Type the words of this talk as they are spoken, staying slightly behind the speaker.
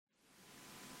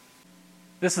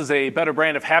This is a Better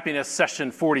Brand of Happiness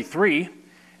session 43,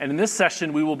 and in this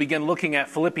session we will begin looking at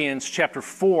Philippians chapter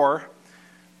 4,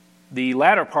 the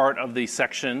latter part of the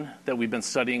section that we've been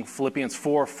studying, Philippians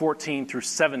 4, 14 through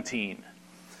 17.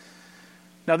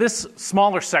 Now this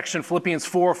smaller section, Philippians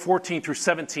 4, 14 through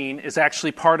 17, is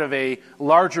actually part of a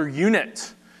larger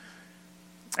unit.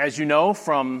 As you know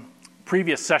from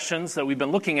previous sessions that we've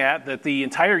been looking at, that the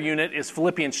entire unit is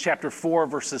Philippians chapter 4,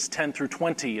 verses 10 through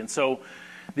 20. And so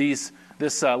this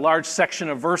large section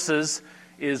of verses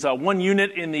is one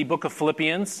unit in the book of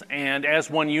Philippians, and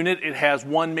as one unit, it has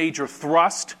one major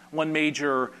thrust, one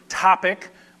major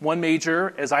topic, one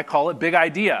major, as I call it, big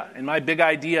idea. And my big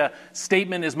idea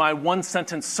statement is my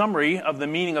one-sentence summary of the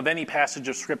meaning of any passage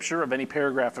of Scripture, of any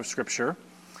paragraph of Scripture.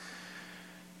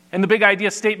 And the big idea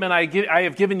statement I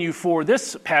have given you for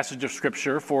this passage of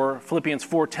Scripture, for Philippians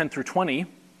 4, 10 through 20,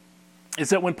 is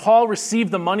that when Paul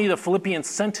received the money the Philippians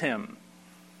sent him,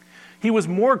 he was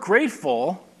more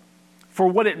grateful for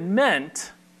what it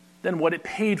meant than what it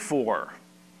paid for.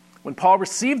 When Paul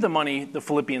received the money the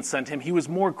Philippians sent him, he was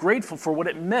more grateful for what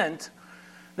it meant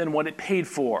than what it paid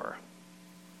for.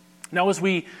 Now, as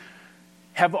we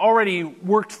have already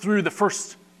worked through the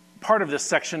first part of this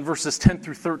section, verses 10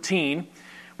 through 13,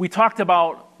 we talked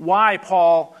about why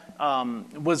Paul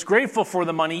was grateful for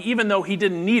the money even though he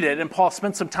didn't need it, and Paul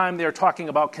spent some time there talking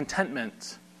about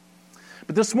contentment.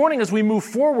 But this morning, as we move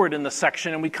forward in the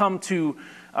section and we come to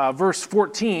verse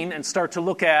 14 and start to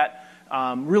look at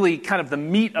really kind of the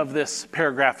meat of this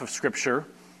paragraph of Scripture,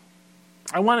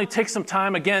 I want to take some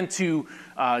time again to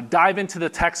dive into the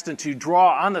text and to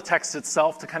draw on the text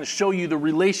itself to kind of show you the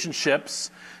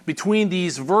relationships between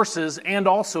these verses and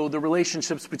also the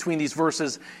relationships between these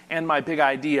verses and my big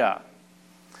idea.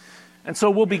 And so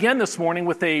we'll begin this morning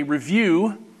with a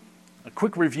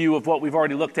quick review of what we've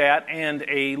already looked at and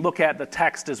a look at the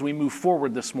text as we move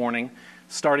forward this morning,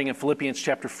 starting in Philippians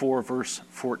chapter 4, verse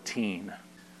 14.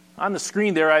 On the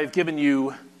screen there, I've given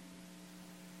you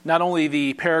not only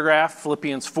the paragraph,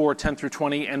 Philippians 4, 10 through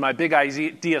 20, and my big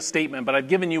idea statement, but I've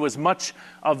given you as much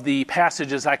of the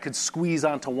passage as I could squeeze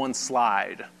onto one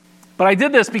slide. But I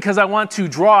did this because I want to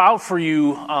draw out for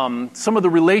you some of the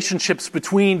relationships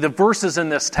between the verses in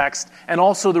this text and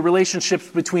also the relationships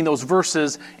between those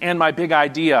verses and my big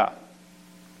idea.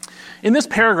 In this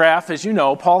paragraph, as you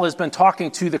know, Paul has been talking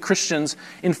to the Christians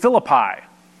in Philippi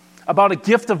about a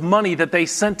gift of money that they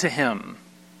sent to him.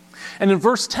 And in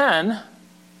verse 10,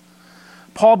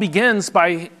 Paul begins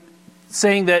by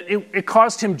saying that it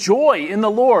caused him joy in the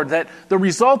Lord, that the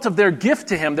result of their gift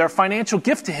to him, their financial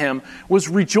gift to him, was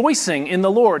rejoicing in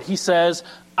the Lord. He says,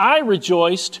 "I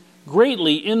rejoiced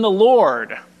greatly in the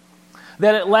Lord,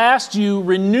 that at last you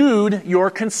renewed your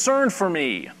concern for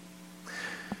me."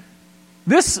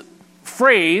 This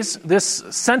phrase, this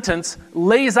sentence,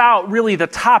 lays out really the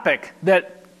topic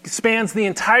that spans the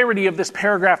entirety of this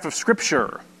paragraph of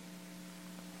Scripture.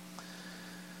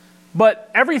 But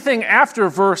everything after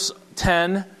verse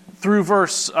 10 through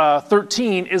verse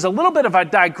 13 is a little bit of a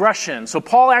digression. So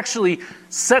Paul actually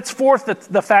sets forth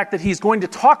the fact that he's going to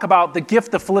talk about the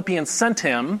gift the Philippians sent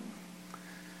him,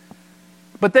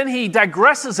 but then he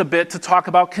digresses a bit to talk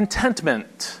about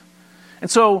contentment. And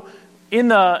so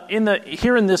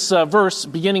here in this verse,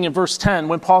 beginning in verse 10,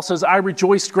 when Paul says, "I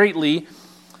rejoiced greatly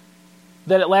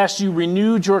that at last you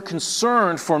renewed your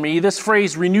concern for me," this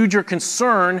phrase, "renewed your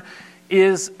concern,"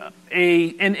 is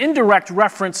an indirect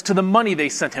reference to the money they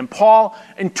sent him. Paul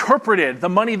interpreted the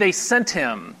money they sent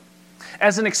him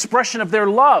as an expression of their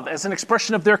love, as an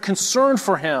expression of their concern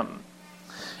for him.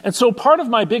 And so part of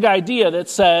my big idea that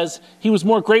says he was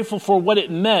more grateful for what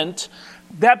it meant,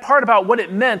 that part about what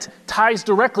it meant ties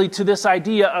directly to this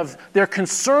idea of their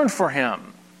concern for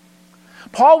him.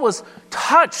 Paul was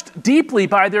touched deeply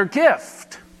by their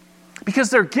gift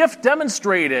because their gift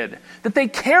demonstrated that they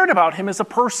cared about him as a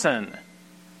person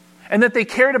and that they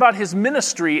cared about his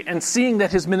ministry and seeing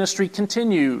that his ministry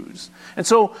continues. And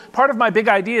so part of my big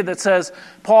idea that says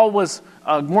Paul was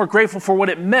more grateful for what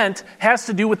it meant has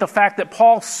to do with the fact that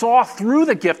Paul saw through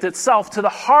the gift itself to the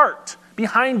heart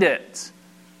behind it,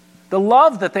 the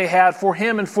love that they had for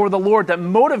him and for the Lord that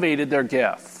motivated their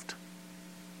gift.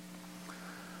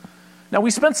 Now,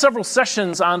 we spent several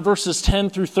sessions on verses 10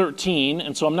 through 13,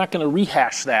 and so I'm not going to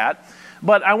rehash that.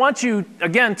 But I want you,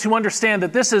 again, to understand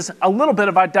that this is a little bit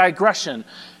of a digression.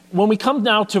 When we come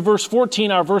now to verse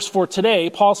 14, our verse for today,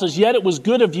 Paul says, "Yet it was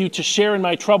good of you to share in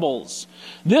my troubles."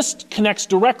 This connects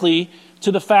directly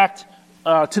to the fact,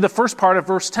 to the first part of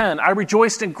verse 10. "I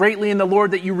rejoiced greatly in the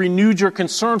Lord that you renewed your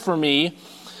concern for me."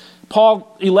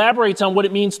 Paul elaborates on what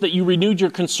it means that you renewed your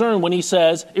concern when he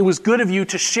says, "It was good of you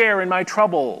to share in my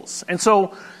troubles." And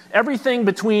so everything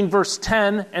between verse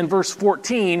 10 and verse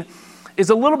 14 is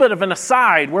a little bit of an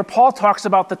aside where Paul talks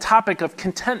about the topic of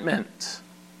contentment.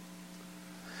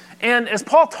 And as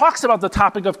Paul talks about the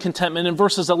topic of contentment in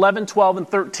verses 11, 12, and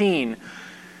 13,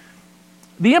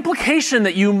 the implication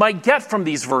that you might get from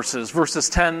these verses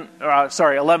 11,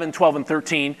 12, and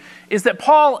 13, is that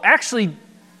Paul actually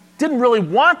didn't really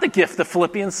want the gift the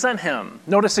Philippians sent him.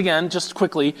 Notice again, just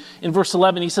quickly, in verse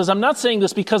 11, he says, I'm not saying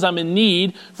this because I'm in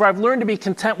need, for I've learned to be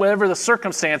content whatever the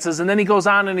circumstances. And then he goes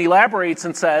on and elaborates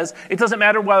and says, it doesn't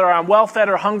matter whether I'm well-fed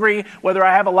or hungry, whether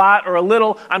I have a lot or a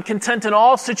little, I'm content in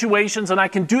all situations, and I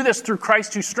can do this through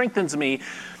Christ who strengthens me.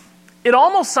 It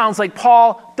almost sounds like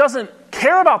Paul doesn't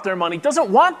care about their money, doesn't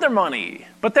want their money,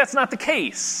 but that's not the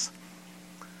case.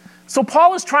 So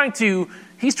Paul is trying to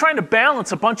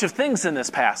balance a bunch of things in this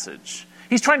passage.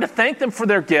 He's trying to thank them for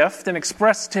their gift and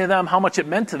express to them how much it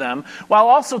meant to them, while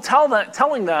also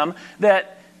telling them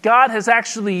that God has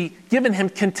actually given him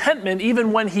contentment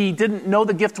even when he didn't know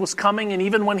the gift was coming and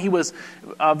even when he was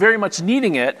very much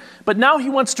needing it. But now he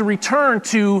wants to return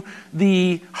to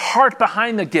the heart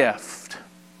behind the gift.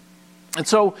 And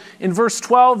so in verse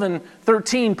 12 and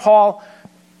 13, Paul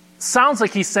sounds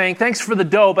like he's saying, thanks for the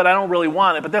dough, but I don't really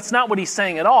want it. But that's not what he's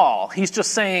saying at all. He's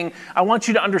just saying, I want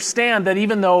you to understand that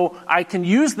even though I can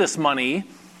use this money,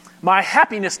 my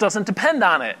happiness doesn't depend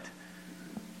on it.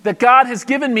 That God has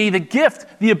given me the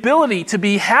gift, the ability to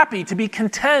be happy, to be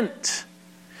content,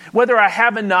 whether I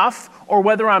have enough or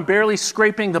whether I'm barely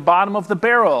scraping the bottom of the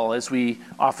barrel, as we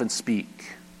often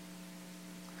speak.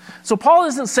 So Paul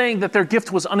isn't saying that their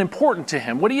gift was unimportant to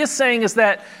him. What he is saying is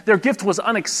that their gift was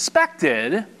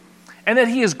unexpected, and that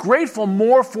he is grateful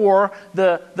more for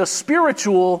the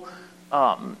spiritual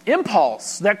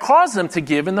impulse that caused them to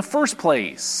give in the first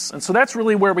place. And so that's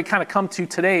really where we kind of come to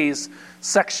today's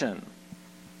section.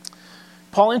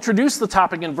 Paul introduced the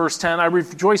topic in verse 10, I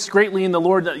rejoice greatly in the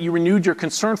Lord that you renewed your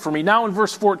concern for me. Now in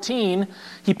verse 14,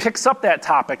 he picks up that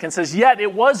topic and says, yet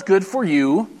it was good for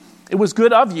you, it was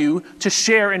good of you to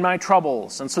share in my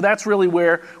troubles. And so that's really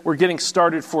where we're getting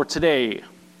started for today.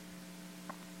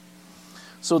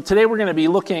 So today we're going to be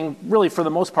looking, really for the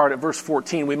most part, at verse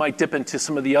 14. We might dip into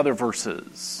some of the other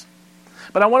verses.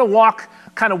 But I want to walk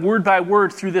kind of word by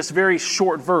word through this very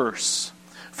short verse.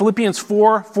 Philippians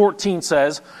 4:14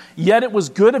 says, yet it was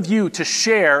good of you to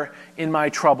share in my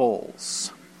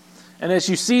troubles. And as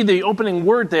you see, the opening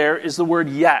word there is the word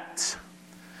yet.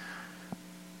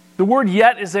 The word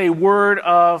yet is a word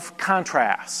of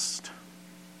contrast.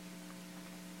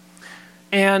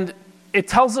 And it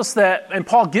tells us that, and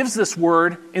Paul gives this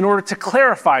word in order to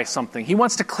clarify something. He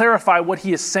wants to clarify what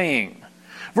he is saying.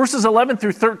 Verses 11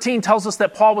 through 13 tells us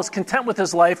that Paul was content with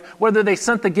his life, whether they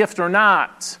sent the gift or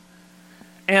not.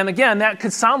 And again, that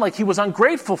could sound like he was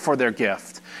ungrateful for their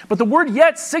gift. But the word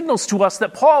yet signals to us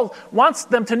that Paul wants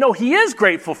them to know he is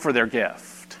grateful for their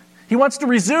gift. He wants to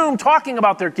resume talking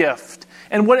about their gift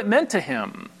and what it meant to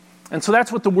him. And so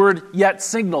that's what the word yet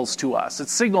signals to us. It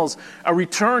signals a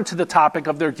return to the topic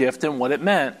of their gift and what it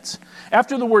meant.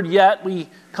 After the word yet, we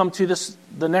come to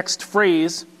the next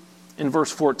phrase in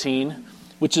verse 14,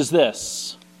 which is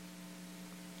this.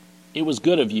 It was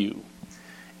good of you.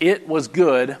 It was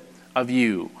good of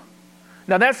you.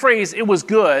 Now that phrase, it was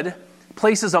good,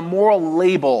 places a moral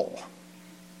label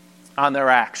on their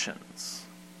actions.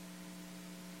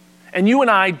 And you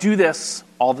and I do this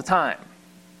all the time.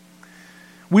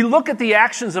 We look at the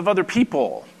actions of other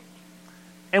people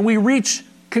and we reach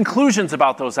conclusions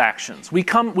about those actions. We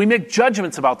make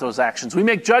judgments about those actions. We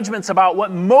make judgments about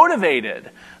what motivated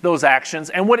those actions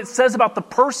and what it says about the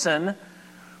person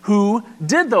who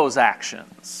did those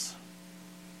actions.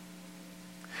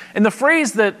 And the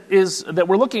phrase that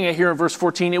we're looking at here in verse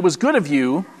 14, it was good of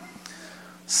you,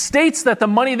 states that the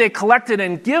money they collected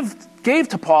and gave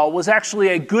to Paul was actually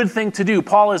a good thing to do.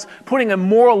 Paul is putting a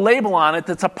moral label on it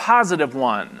that's a positive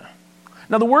one.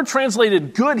 Now the word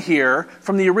translated good here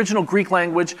from the original Greek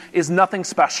language is nothing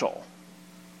special.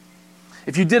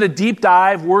 If you did a deep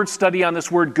dive word study on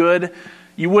this word good,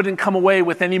 you wouldn't come away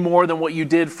with any more than what you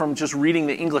did from just reading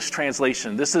the English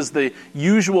translation. This is the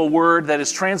usual word that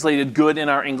is translated good in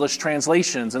our English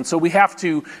translations. And so we have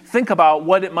to think about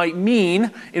what it might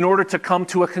mean in order to come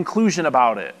to a conclusion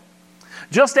about it.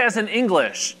 Just as in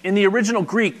English, in the original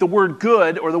Greek, the word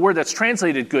good, or the word that's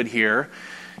translated good here,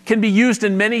 can be used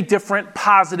in many different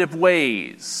positive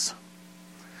ways.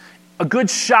 A good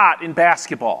shot in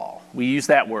basketball, we use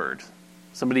that word.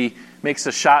 Somebody makes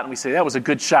a shot and we say, that was a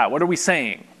good shot. What are we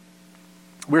saying?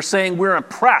 We're saying we're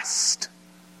impressed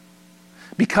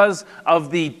because of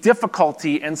the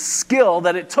difficulty and skill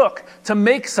that it took to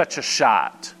make such a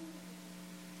shot.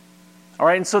 All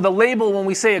right, and so the label, when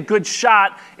we say a good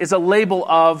shot, is a label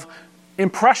of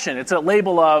impression. It's a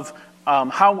label of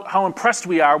how impressed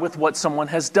we are with what someone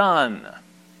has done.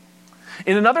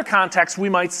 In another context, we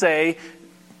might say,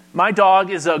 my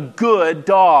dog is a good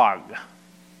dog.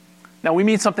 Now, we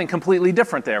mean something completely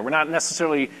different there. We're not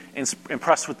necessarily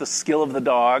impressed with the skill of the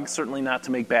dog, certainly not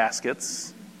to make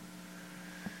baskets.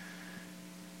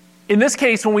 In this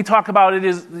case, when we talk about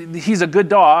he's a good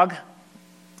dog,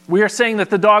 we are saying that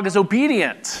the dog is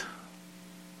obedient,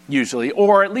 usually,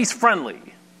 or at least friendly.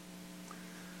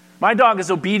 My dog is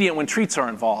obedient when treats are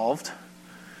involved,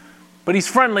 but he's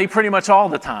friendly pretty much all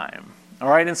the time. All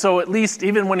right, and so at least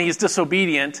even when he's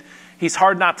disobedient, he's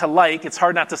hard not to like. It's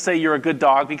hard not to say you're a good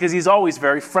dog because he's always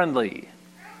very friendly.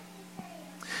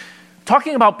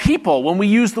 Talking about people, when we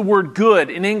use the word good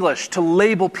in English to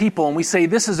label people and we say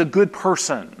this is a good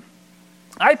person,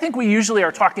 I think we usually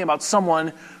are talking about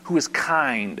someone who is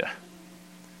kind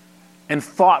and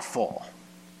thoughtful.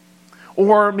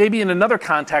 Or maybe in another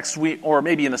context, or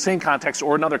maybe in the same context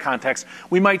or another context,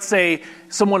 we might say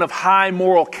someone of high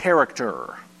moral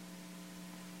character.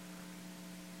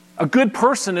 A good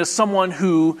person is someone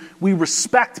who we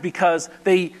respect because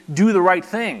they do the right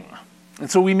thing.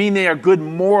 And so we mean they are good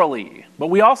morally. But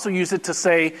we also use it to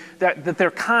say that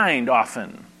they're kind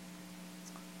often.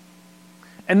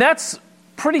 And that's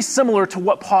pretty similar to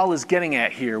what Paul is getting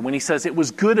at here when he says, it was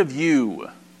good of you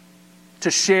to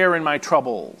share in my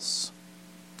troubles.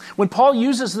 When Paul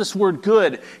uses this word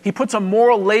good, he puts a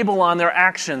moral label on their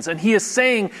actions, and he is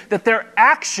saying that their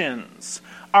actions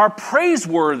are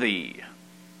praiseworthy.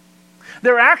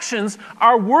 Their actions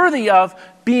are worthy of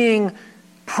being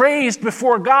praised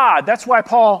before God. That's why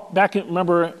Paul,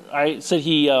 remember I said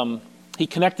he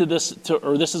connected this to,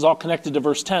 or this is all connected to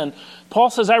verse 10.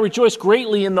 Paul says, I rejoice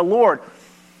greatly in the Lord.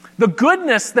 The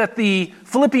goodness that the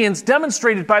Philippians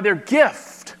demonstrated by their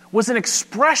gift was an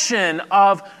expression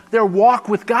of their walk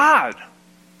with God.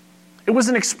 It was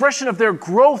an expression of their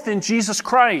growth in Jesus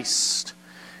Christ.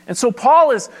 And so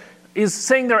Paul is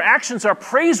saying their actions are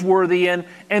praiseworthy and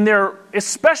they're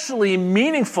especially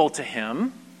meaningful to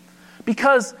him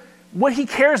because what he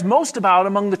cares most about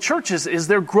among the churches is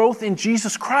their growth in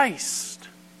Jesus Christ.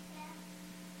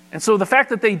 And so the fact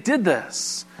that they did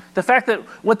this, the fact that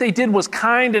what they did was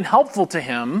kind and helpful to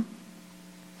him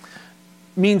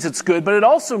means it's good, but it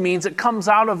also means it comes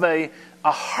out of a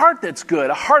heart that's good,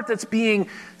 a heart that's being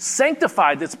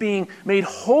sanctified, that's being made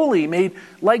holy, made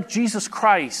like Jesus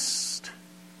Christ.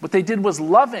 What they did was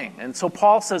loving. And so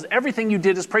Paul says, everything you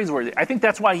did is praiseworthy. I think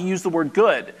that's why he used the word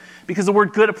good, because the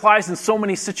word good applies in so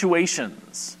many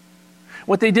situations.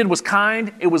 What they did was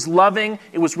kind, it was loving,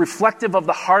 it was reflective of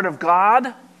the heart of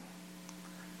God.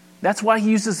 That's why he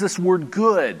uses this word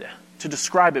good to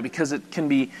describe it, because it can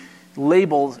be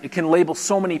labeled, it can label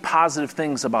so many positive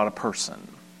things about a person.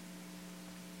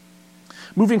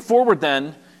 Moving forward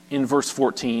then, in verse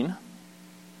 14,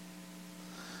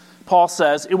 Paul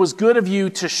says, it was good of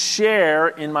you to share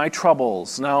in my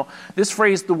troubles. Now, this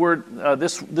phrase,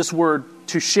 this word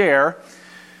to share,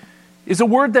 is a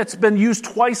word that's been used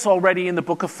twice already in the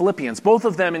book of Philippians, both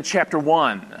of them in chapter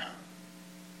 1.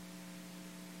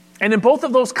 And in both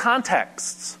of those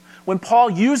contexts, when Paul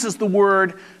uses the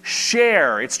word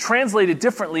share, it's translated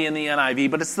differently in the NIV,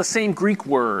 but it's the same Greek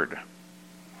word.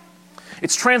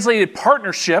 It's translated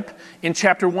partnership in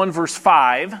chapter 1, verse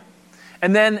 5.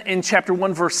 And then in chapter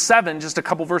 1, verse 7, just a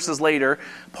couple verses later,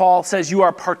 Paul says, you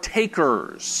are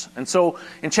partakers. And so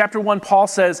in chapter 1, Paul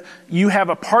says, you have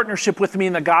a partnership with me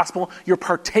in the gospel. You're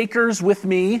partakers with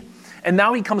me. And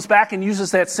now he comes back and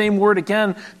uses that same word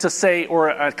again to say, or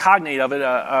a cognate of it,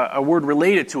 a word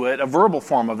related to it, a verbal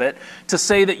form of it, to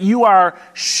say that you are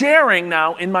sharing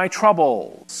now in my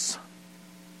troubles.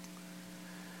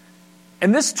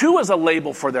 And this too is a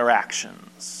label for their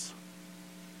actions.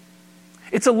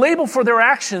 It's a label for their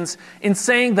actions in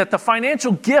saying that the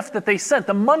financial gift that they sent,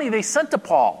 the money they sent to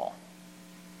Paul,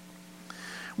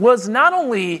 was not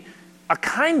only a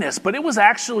kindness, but it was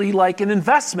actually like an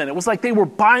investment. It was like they were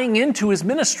buying into his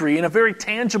ministry in a very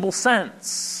tangible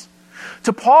sense.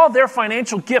 To Paul, their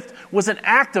financial gift was an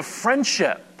act of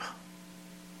friendship.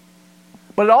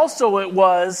 But also it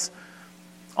was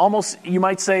almost, you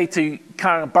might say, to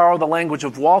kind of borrow the language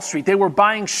of Wall Street, they were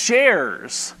buying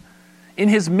shares in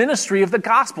his ministry of the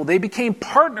gospel. They became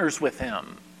partners with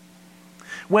him.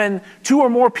 When two or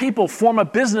more people form a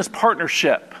business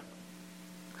partnership,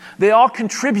 they all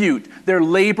contribute their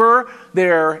labor,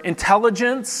 their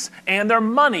intelligence, and their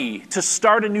money to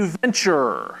start a new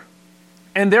venture.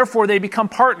 And therefore they become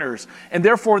partners. And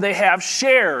therefore they have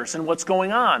shares in what's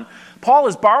going on. Paul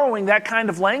is borrowing that kind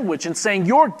of language and saying,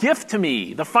 your gift to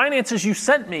me, the finances you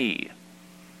sent me,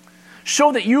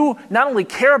 Show that you not only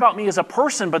care about me as a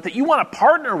person, but that you want to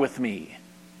partner with me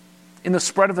in the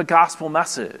spread of the gospel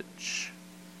message.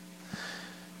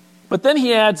 But then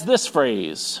he adds this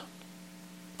phrase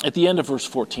at the end of verse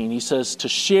 14. He says, to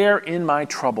share in my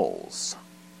troubles.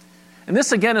 And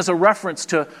this again is a reference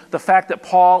to the fact that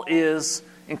Paul is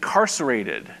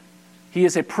incarcerated. He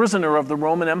is a prisoner of the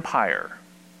Roman Empire.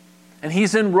 And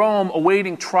he's in Rome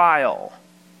awaiting trial.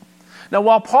 Now,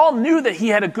 while Paul knew that he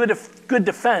had a good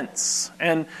defense,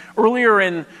 and earlier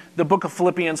in the book of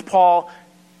Philippians, Paul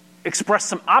expressed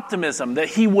some optimism that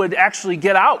he would actually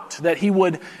get out, that he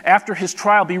would, after his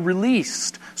trial, be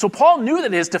released. So Paul knew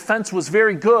that his defense was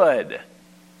very good.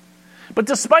 But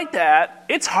despite that,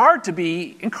 it's hard to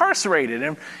be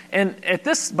incarcerated. And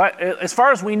as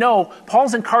far as we know,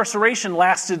 Paul's incarceration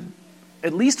lasted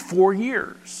at least 4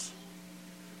 years.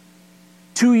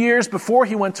 2 years before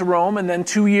he went to Rome, and then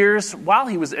 2 years while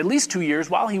he was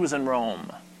in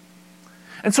Rome.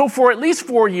 And so for at least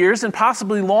 4 years, and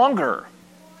possibly longer,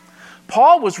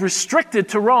 Paul was restricted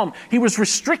to Rome. He was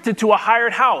restricted to a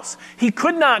hired house. He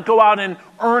could not go out and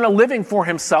earn a living for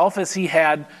himself as he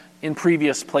had in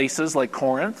previous places like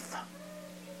Corinth.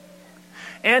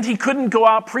 And he couldn't go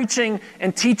out preaching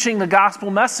and teaching the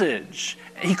gospel message.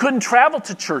 He couldn't travel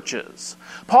to churches.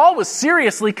 Paul was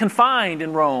seriously confined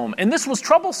in Rome, and this was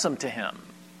troublesome to him.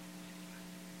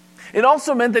 It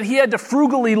also meant that he had to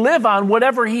frugally live on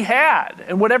whatever he had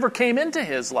and whatever came into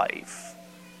his life.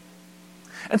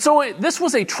 And so this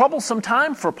was a troublesome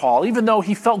time for Paul, even though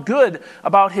he felt good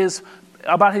about his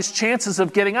chances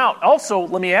of getting out. Also,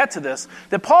 let me add to this,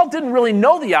 that Paul didn't really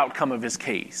know the outcome of his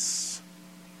case.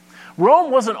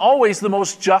 Rome wasn't always the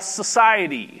most just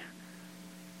society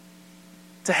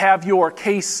to have your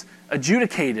case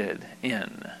adjudicated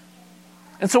in.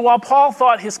 And so while Paul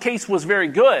thought his case was very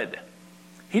good,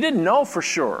 he didn't know for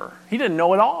sure. He didn't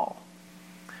know at all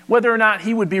whether or not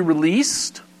he would be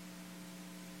released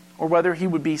or whether he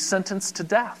would be sentenced to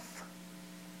death.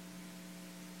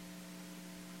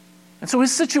 And so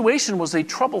his situation was a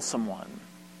troublesome one.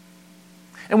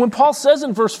 And when Paul says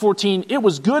in verse 14, it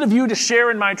was good of you to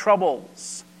share in my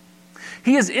troubles,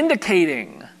 he is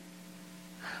indicating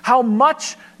how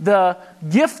much the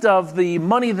gift of the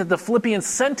money that the Philippians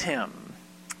sent him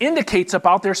indicates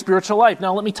about their spiritual life.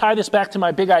 Now let me tie this back to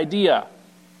my big idea.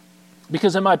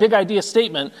 Because in my big idea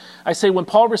statement, I say when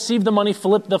Paul received the money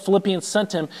the Philippians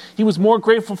sent him, he was more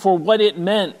grateful for what it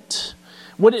meant.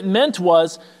 What it meant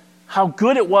was how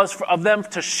good it was of them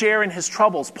to share in his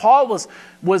troubles. Paul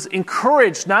was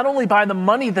encouraged not only by the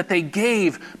money that they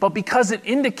gave, but because it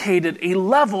indicated a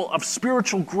level of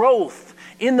spiritual growth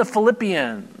in the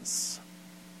Philippians.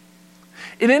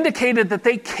 It indicated that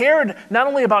they cared not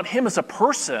only about him as a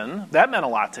person, that meant a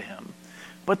lot to him,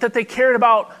 but that they cared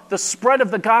about the spread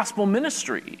of the gospel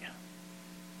ministry.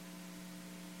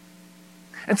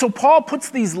 And so Paul puts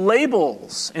these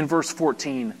labels in verse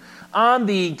 14 on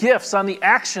the gifts, on the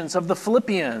actions of the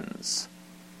Philippians,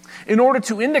 in order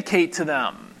to indicate to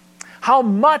them how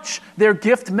much their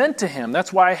gift meant to him.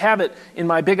 That's why I have it in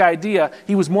my big idea.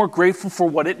 He was more grateful for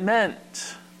what it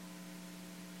meant.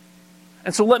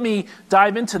 And so let me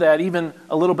dive into that even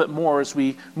a little bit more as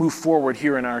we move forward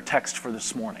here in our text for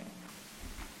this morning.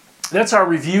 That's our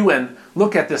review and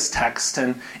look at this text.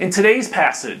 And in today's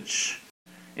passage,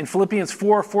 in Philippians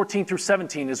 4:14 through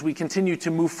 17, as we continue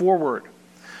to move forward,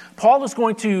 Paul is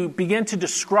going to begin to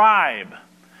describe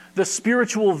the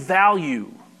spiritual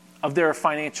value of their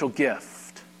financial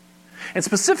gift. And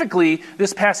specifically,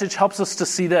 this passage helps us to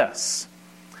see this,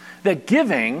 that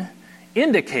giving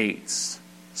indicates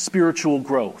spiritual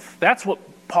growth. That's what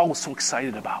Paul was so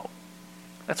excited about.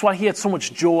 That's why he had so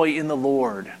much joy in the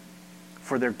Lord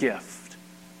for their gift,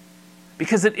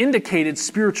 because it indicated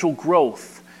spiritual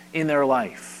growth in their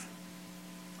life.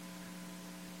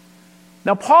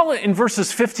 Now, Paul in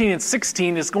verses 15 and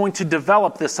 16 is going to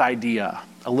develop this idea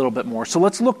a little bit more. So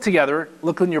let's look together,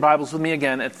 look in your Bibles with me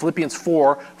again at Philippians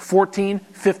 4:14,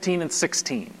 15, and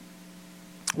 16,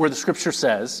 where the scripture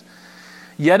says,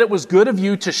 "Yet it was good of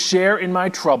you to share in my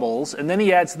troubles." And then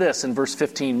he adds this in verse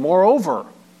 15, "Moreover,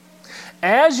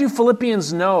 as you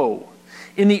Philippians know,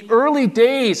 in the early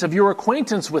days of your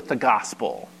acquaintance with the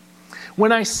gospel,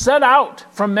 when I set out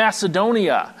from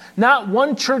Macedonia, not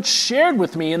one church shared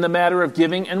with me in the matter of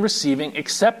giving and receiving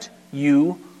except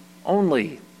you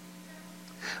only.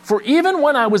 For even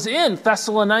when I was in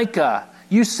Thessalonica,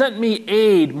 you sent me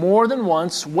aid more than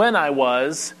once when I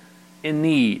was in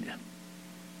need."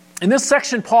 In this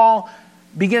section, Paul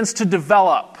begins to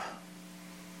develop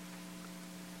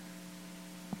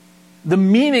the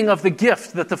meaning of the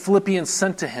gift that the Philippians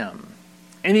sent to him.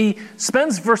 And he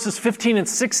spends verses 15 and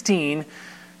 16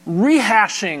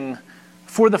 rehashing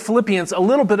for the Philippians a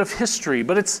little bit of history,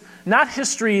 but it's not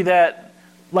history that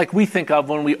like we think of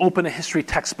when we open a history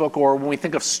textbook or when we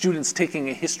think of students taking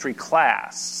a history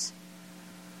class.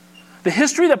 The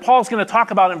history that Paul's going to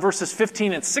talk about in verses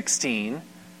 15 and 16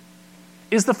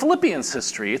 is the Philippians'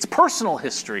 history. It's personal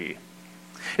history.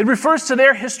 It refers to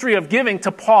their history of giving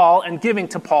to Paul and giving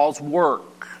to Paul's work.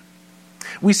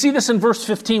 We see this in verse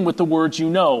 15 with the words "you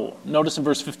know." Notice in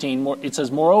verse 15, it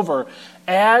says, "Moreover,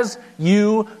 as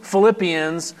you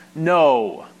Philippians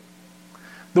know."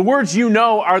 The words "you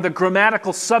know" are the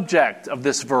grammatical subject of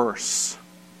this verse.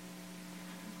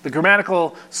 The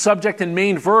grammatical subject and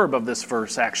main verb of this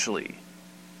verse, actually.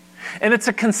 And it's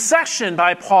a concession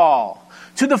by Paul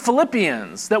to the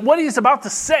Philippians that what he's about to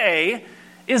say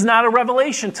is not a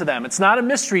revelation to them. It's not a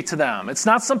mystery to them. It's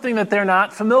not something that they're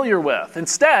not familiar with.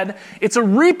 Instead, it's a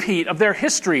repeat of their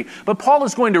history. But Paul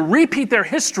is going to repeat their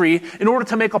history in order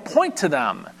to make a point to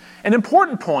them, an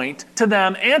important point to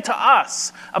them and to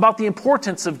us about the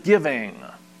importance of giving.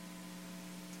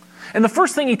 And the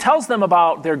first thing he tells them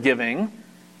about their giving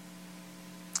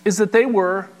is that they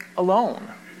were alone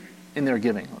in their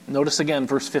giving. Notice again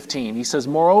verse 15. He says,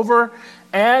 "Moreover,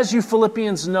 as you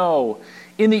Philippians know,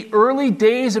 in the early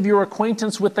days of your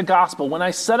acquaintance with the gospel, when I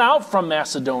set out from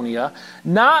Macedonia,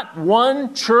 not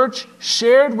one church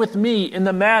shared with me in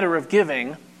the matter of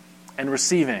giving and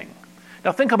receiving."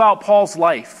 Now think about Paul's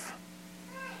life.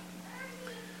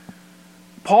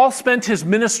 Paul spent his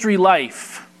ministry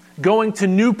life going to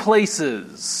new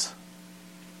places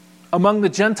among the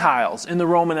Gentiles in the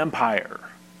Roman Empire.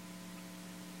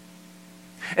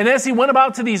 And as he went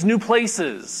about to these new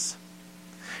places,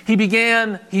 he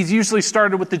usually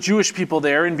started with the Jewish people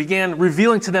there and began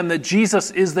revealing to them that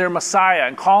Jesus is their Messiah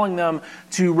and calling them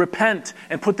to repent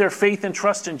and put their faith and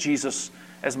trust in Jesus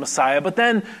as Messiah. But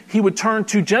then he would turn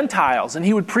to Gentiles and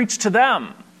he would preach to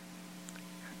them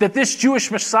that this Jewish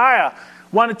Messiah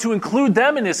wanted to include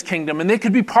them in his kingdom and they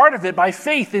could be part of it by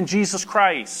faith in Jesus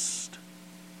Christ.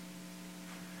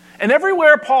 And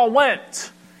everywhere Paul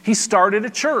went, he started a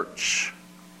church.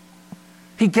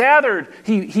 He gathered,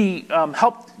 he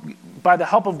helped, by the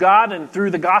help of God and through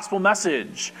the gospel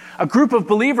message, a group of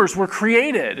believers were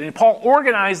created, and Paul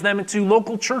organized them into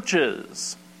local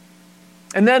churches.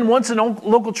 And then once a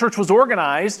local church was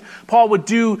organized,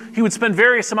 he would spend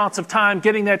various amounts of time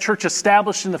getting that church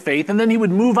established in the faith, and then he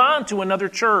would move on to another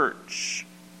church.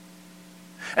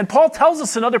 And Paul tells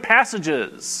us in other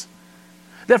passages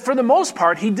that for the most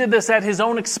part, he did this at his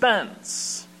own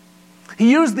expense.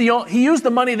 He used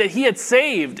the money that he had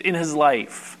saved in his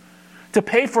life to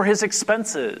pay for his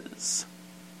expenses.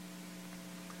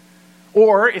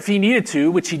 Or if he needed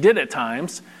to, which he did at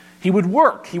times, he would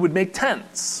work. He would make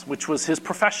tents, which was his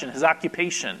profession, his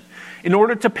occupation, in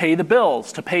order to pay the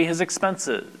bills, to pay his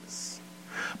expenses.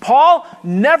 Paul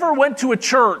never went to a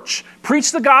church,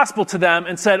 preached the gospel to them,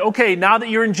 and said, "Okay, now that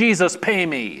you're in Jesus, pay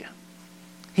me."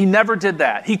 He never did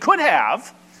that. He could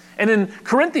have. And in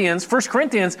 1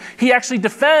 Corinthians, he actually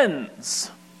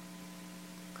defends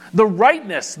the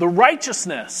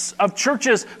righteousness of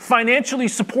churches financially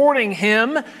supporting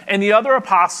him and the other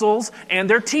apostles and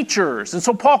their teachers. And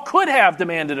so Paul could have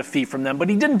demanded a fee from them, but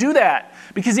he didn't do that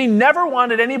because he never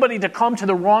wanted anybody to come to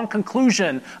the wrong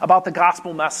conclusion about the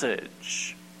gospel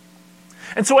message.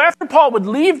 And so after Paul would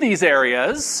leave these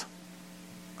areas,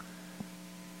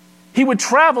 he would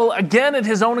travel again at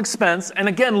his own expense and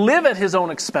again live at his own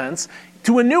expense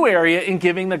to a new area in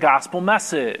giving the gospel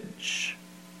message.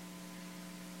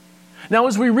 Now,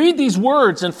 as we read these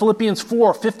words in Philippians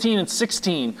 4, 15 and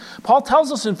 16, Paul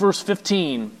tells us in verse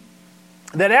 15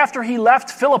 that after he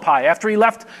left Philippi, after he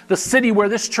left the city where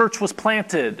this church was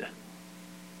planted,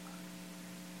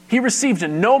 he received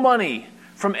no money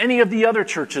from any of the other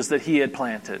churches that he had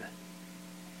planted.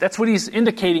 That's what he's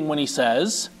indicating when he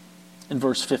says, in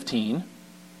verse 15,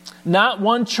 "Not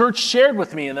one church shared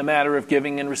with me in the matter of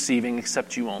giving and receiving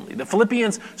except you only." The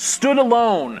Philippians stood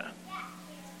alone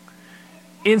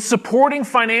in supporting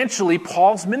financially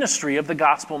Paul's ministry of the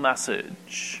gospel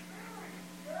message.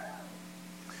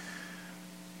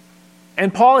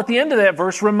 And Paul, at the end of that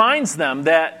verse, reminds them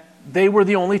that they were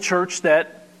the only church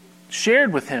that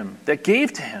shared with him, that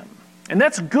gave to him. And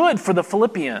that's good for the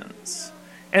Philippians.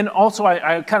 And also,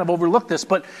 I kind of overlooked this,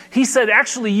 but he said,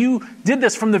 actually, you did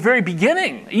this from the very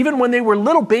beginning, even when they were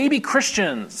little baby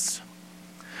Christians.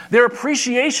 Their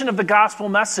appreciation of the gospel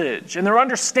message and their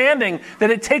understanding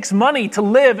that it takes money to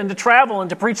live and to travel and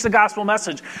to preach the gospel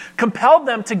message compelled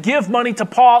them to give money to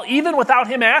Paul even without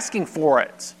him asking for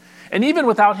it. and even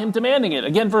without him demanding it.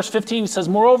 Again, verse 15 says,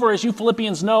 "Moreover, as you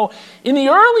Philippians know, in the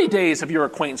early days of your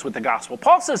acquaintance with the gospel."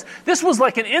 Paul says this was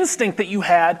like an instinct that you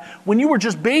had when you were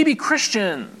just baby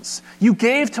Christians. You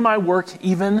gave to my work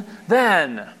even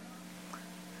then.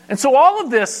 And so all of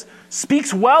this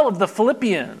speaks well of the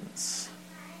Philippians.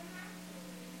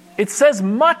 It says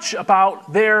much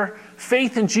about their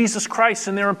faith in Jesus Christ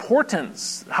and their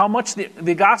importance, how much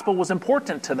the gospel was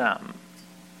important to them.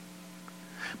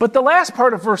 But the last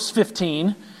part of verse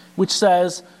 15, which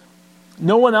says,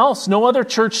 no other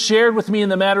church shared with me in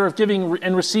the matter of giving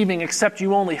and receiving except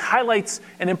you only, highlights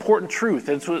an important truth.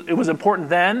 It was important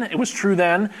then, it was true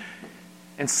then,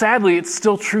 and sadly it's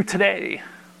still true today.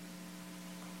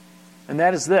 And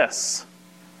that is this,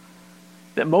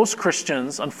 that most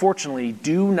Christians, unfortunately,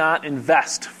 do not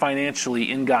invest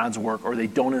financially in God's work, or they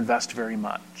don't invest very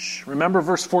much. Remember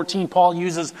verse 14, Paul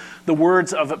uses the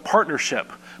words of a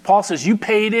partnership. Paul says, you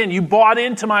paid in, you bought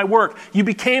into my work, you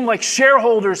became like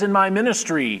shareholders in my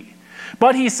ministry.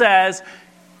 But he says,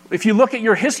 if you look at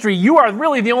your history, you are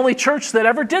really the only church that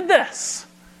ever did this.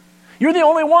 You're the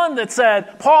only one that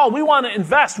said, Paul, we want to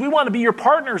invest, we want to be your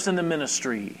partners in the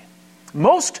ministry.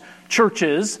 Most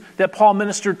churches that Paul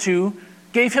ministered to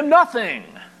gave him nothing.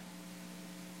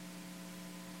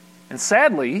 And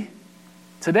sadly,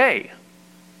 today,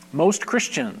 most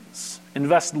Christians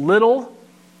invest little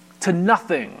to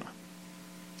nothing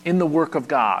in the work of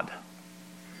God.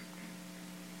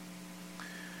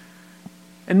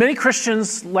 And many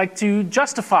Christians like to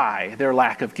justify their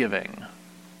lack of giving.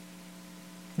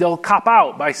 They'll cop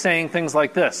out by saying things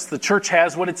like this: the church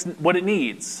has what it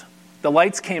needs. The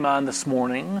lights came on this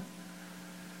morning.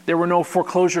 There were no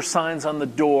foreclosure signs on the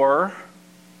door.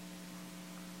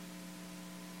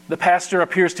 The pastor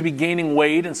appears to be gaining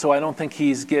weight, and so I don't think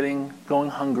he's going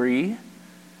hungry.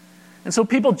 And so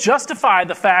people justify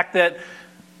the fact that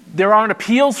there aren't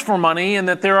appeals for money and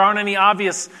that there aren't any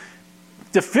obvious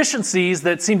deficiencies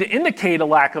that seem to indicate a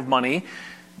lack of money.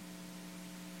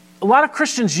 A lot of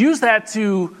Christians use that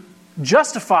to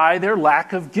justify their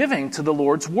lack of giving to the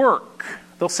Lord's work.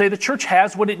 They'll say the church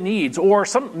has what it needs, or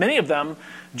many of them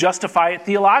justify it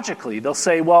theologically. They'll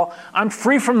say, well, I'm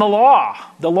free from the law.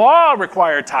 The law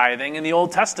required tithing in the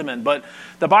Old Testament, but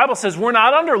the Bible says we're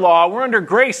not under law, we're under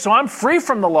grace, so I'm free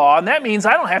from the law, and that means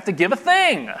I don't have to give a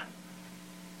thing.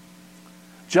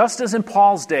 Just as in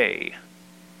Paul's day,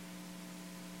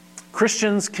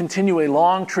 Christians continue a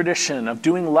long tradition of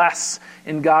doing less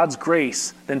in God's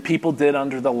grace than people did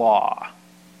under the law.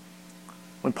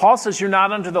 When Paul says you're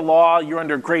not under the law, you're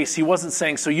under grace, he wasn't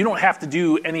saying, so you don't have to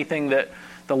do anything that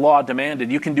the law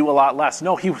demanded. You can do a lot less.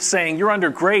 No, he was saying you're under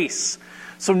grace.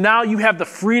 So now you have the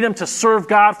freedom to serve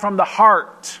God from the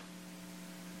heart.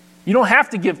 You don't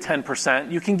have to give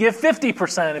 10%. You can give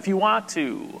 50% if you want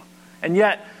to. And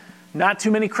yet, not too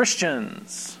many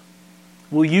Christians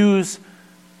will use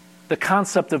the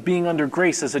concept of being under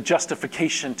grace as a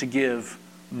justification to give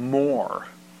more,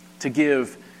 to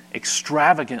give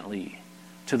extravagantly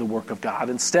to the work of God.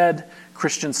 Instead,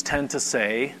 Christians tend to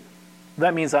say,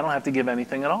 that means I don't have to give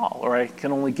anything at all, or I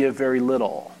can only give very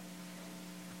little.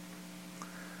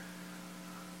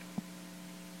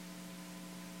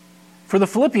 For the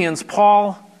Philippians,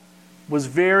 Paul was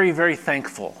very, very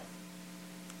thankful.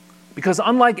 Because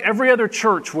unlike every other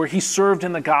church where he served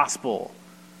in the gospel,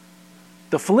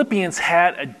 the Philippians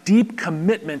had a deep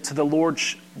commitment to the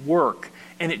Lord's work,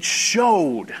 and it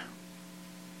showed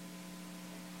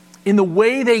in the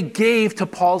way they gave to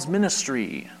Paul's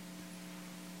ministry.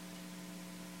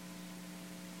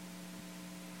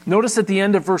 Notice at the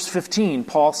end of verse 15,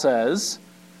 Paul says,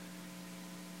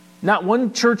 not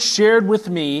one church shared with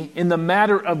me in the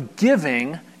matter of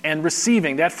giving and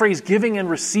receiving. That phrase, giving and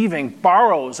receiving,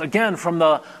 borrows, again, from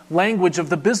the language of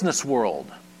the business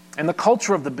world and the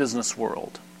culture of the business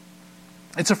world.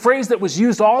 It's a phrase that was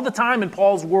used all the time in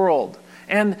Paul's world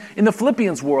and in the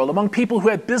Philippians world, among people who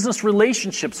had business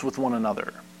relationships with one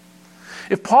another.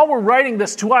 If Paul were writing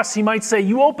this to us, he might say,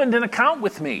 you opened an account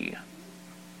with me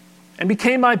and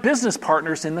became my business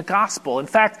partners in the gospel. In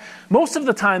fact, most of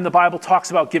the time the Bible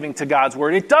talks about giving to God's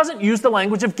word, it doesn't use the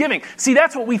language of giving. See,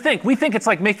 that's what we think. We think it's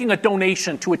like making a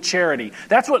donation to a charity.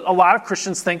 That's what a lot of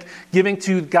Christians think giving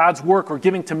to God's work or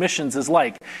giving to missions is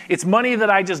like. It's money that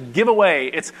I just give away.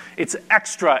 It's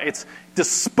extra. It's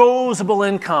disposable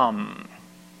income.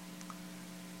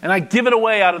 And I give it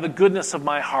away out of the goodness of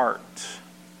my heart.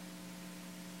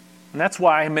 And that's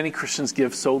why many Christians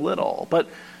give so little. But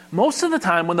most of the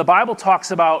time when the Bible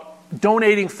talks about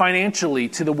donating financially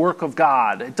to the work of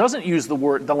God, it doesn't use the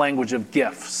language of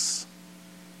gifts.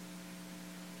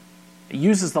 It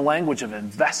uses the language of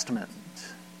investment.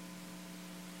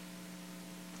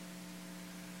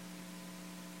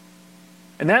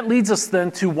 And that leads us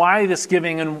then to why this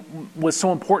giving was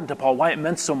so important to Paul, why it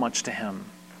meant so much to him.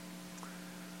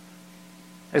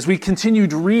 As we continue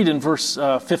to read in verse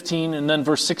 15 and then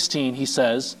verse 16, he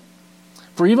says,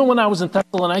 "For even when I was in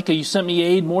Thessalonica, you sent me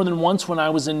aid more than once when I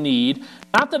was in need.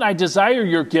 Not that I desire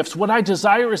your gifts. What I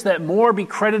desire is that more be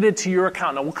credited to your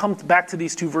account." Now, we'll come back to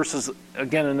these two verses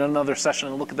again in another session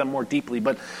and look at them more deeply.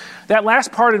 But that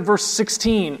last part in verse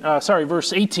 18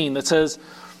 that says,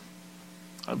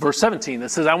 verse 17, that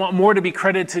says, "I want more to be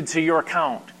credited to your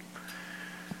account,"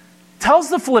 tells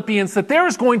the Philippians that there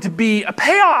is going to be a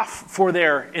payoff for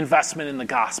their investment in the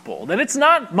gospel. That it's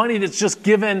not money that's just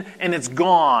given and it's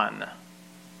gone.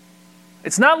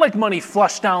 It's not like money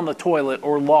flushed down the toilet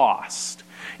or lost.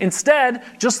 Instead,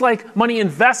 just like money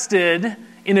invested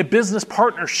in a business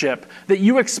partnership that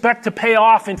you expect to pay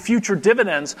off in future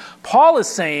dividends, Paul is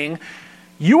saying,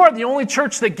 you are the only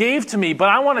church that gave to me, but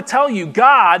I want to tell you,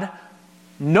 God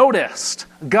noticed.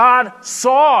 God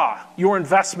saw your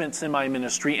investments in my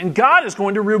ministry, and God is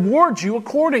going to reward you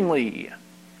accordingly.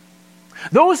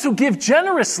 Those who give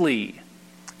generously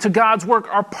to God's work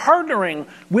are partnering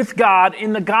with God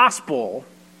in the gospel.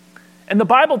 And the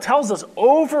Bible tells us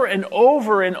over and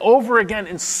over and over again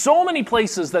in so many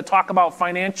places that talk about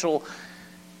financial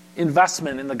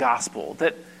investment in the gospel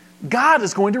that God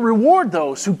is going to reward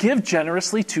those who give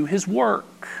generously to his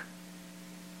work.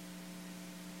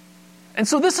 And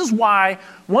so this is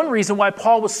one reason why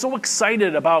Paul was so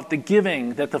excited about the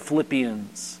giving that the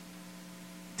Philippians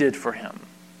did for him.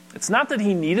 It's not that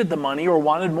he needed the money or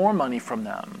wanted more money from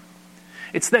them.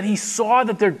 It's that he saw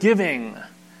that their giving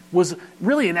was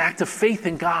really an act of faith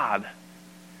in God.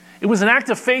 It was an act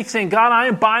of faith saying, God, I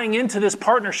am buying into this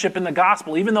partnership in the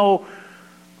gospel, even though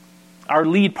our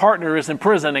lead partner is in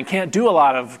prison and can't do a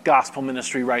lot of gospel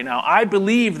ministry right now. I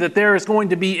believe that there is going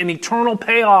to be an eternal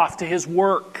payoff to his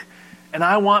work, and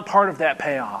I want part of that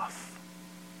payoff.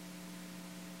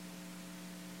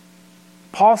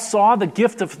 Paul saw the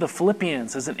gift of the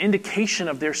Philippians as an indication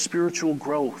of their spiritual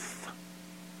growth.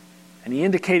 And he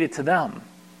indicated to them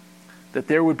that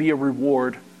there would be a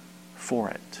reward for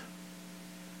it.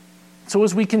 So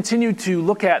as we continue to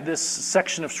look at this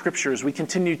section of Scripture, as we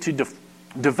continue to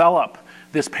develop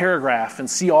this paragraph and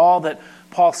see all that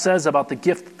Paul says about the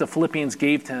gift that the Philippians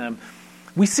gave to him,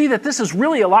 we see that this is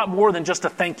really a lot more than just a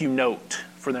thank you note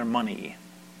for their money.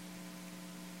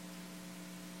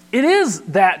 It is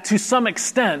that to some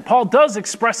extent. Paul does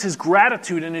express his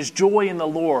gratitude and his joy in the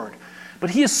Lord. But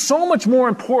he is so much more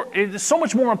important. It is so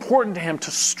much more important to him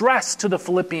to stress to the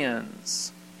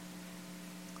Philippians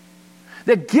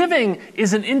that giving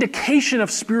is an indication of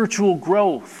spiritual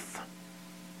growth.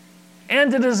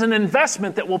 And it is an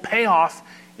investment that will pay off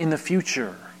in the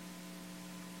future.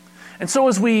 And so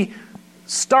as we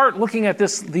start looking at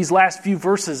these last few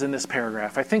verses in this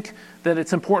paragraph, I think that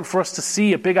it's important for us to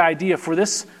see a big idea for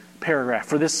this paragraph,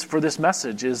 for this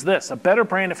message, is this. A better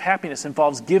brand of happiness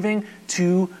involves giving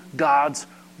to God's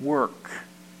work.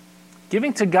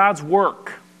 Giving to God's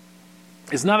work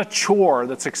is not a chore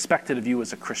that's expected of you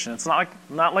as a Christian. It's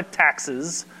not like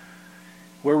taxes,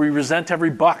 where we resent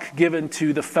every buck given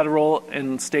to the federal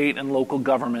and state and local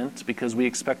government because we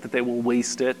expect that they will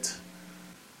waste it.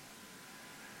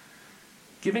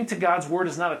 Giving to God's word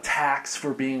is not a tax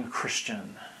for being a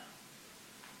Christian.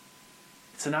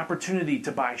 It's an opportunity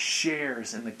to buy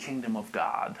shares in the kingdom of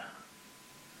God.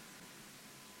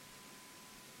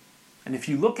 And if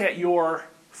you look at your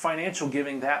financial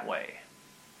giving that way,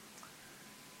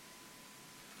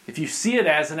 if you see it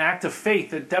as an act of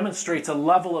faith that demonstrates a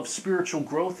level of spiritual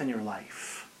growth in your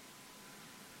life,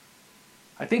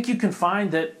 I think you can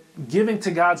find that giving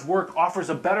to God's work offers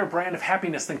a better brand of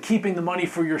happiness than keeping the money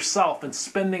for yourself and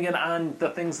spending it on the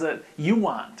things that you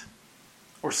want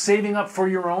or saving up for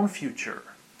your own future.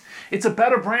 It's a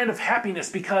better brand of happiness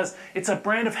because it's a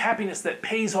brand of happiness that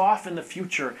pays off in the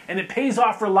future, and it pays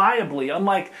off reliably,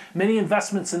 unlike many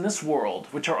investments in this world,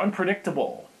 which are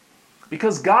unpredictable.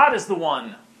 Because God is the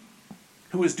one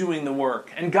who is doing the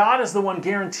work, and God is the one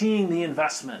guaranteeing the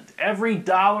investment. Every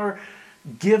dollar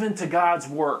given to God's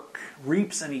work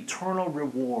reaps an eternal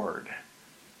reward.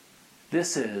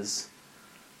 This is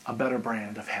a better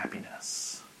brand of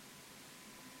happiness.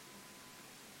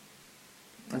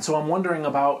 And so I'm wondering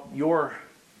about your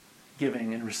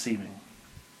giving and receiving.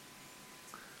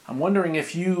 I'm wondering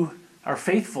if you are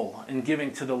faithful in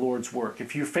giving to the Lord's work,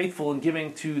 if you're faithful in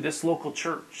giving to this local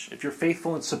church, if you're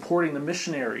faithful in supporting the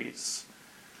missionaries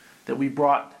that we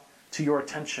brought to your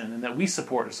attention and that we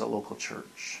support as a local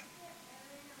church.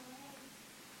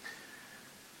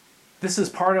 This is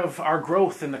part of our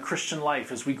growth in the Christian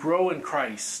life. As we grow in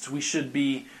Christ, we should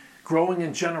be growing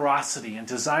in generosity and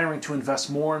desiring to invest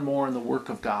more and more in the work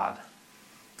of God.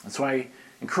 And so I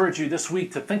encourage you this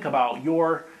week to think about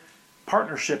your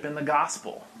partnership in the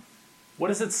gospel. What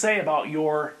does it say about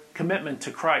your commitment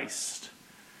to Christ?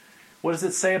 What does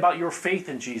it say about your faith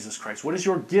in Jesus Christ? What does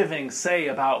your giving say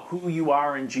about who you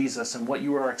are in Jesus and what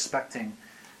you are expecting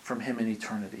from Him in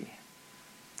eternity?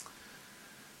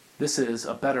 This is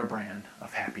a better brand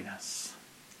of happiness.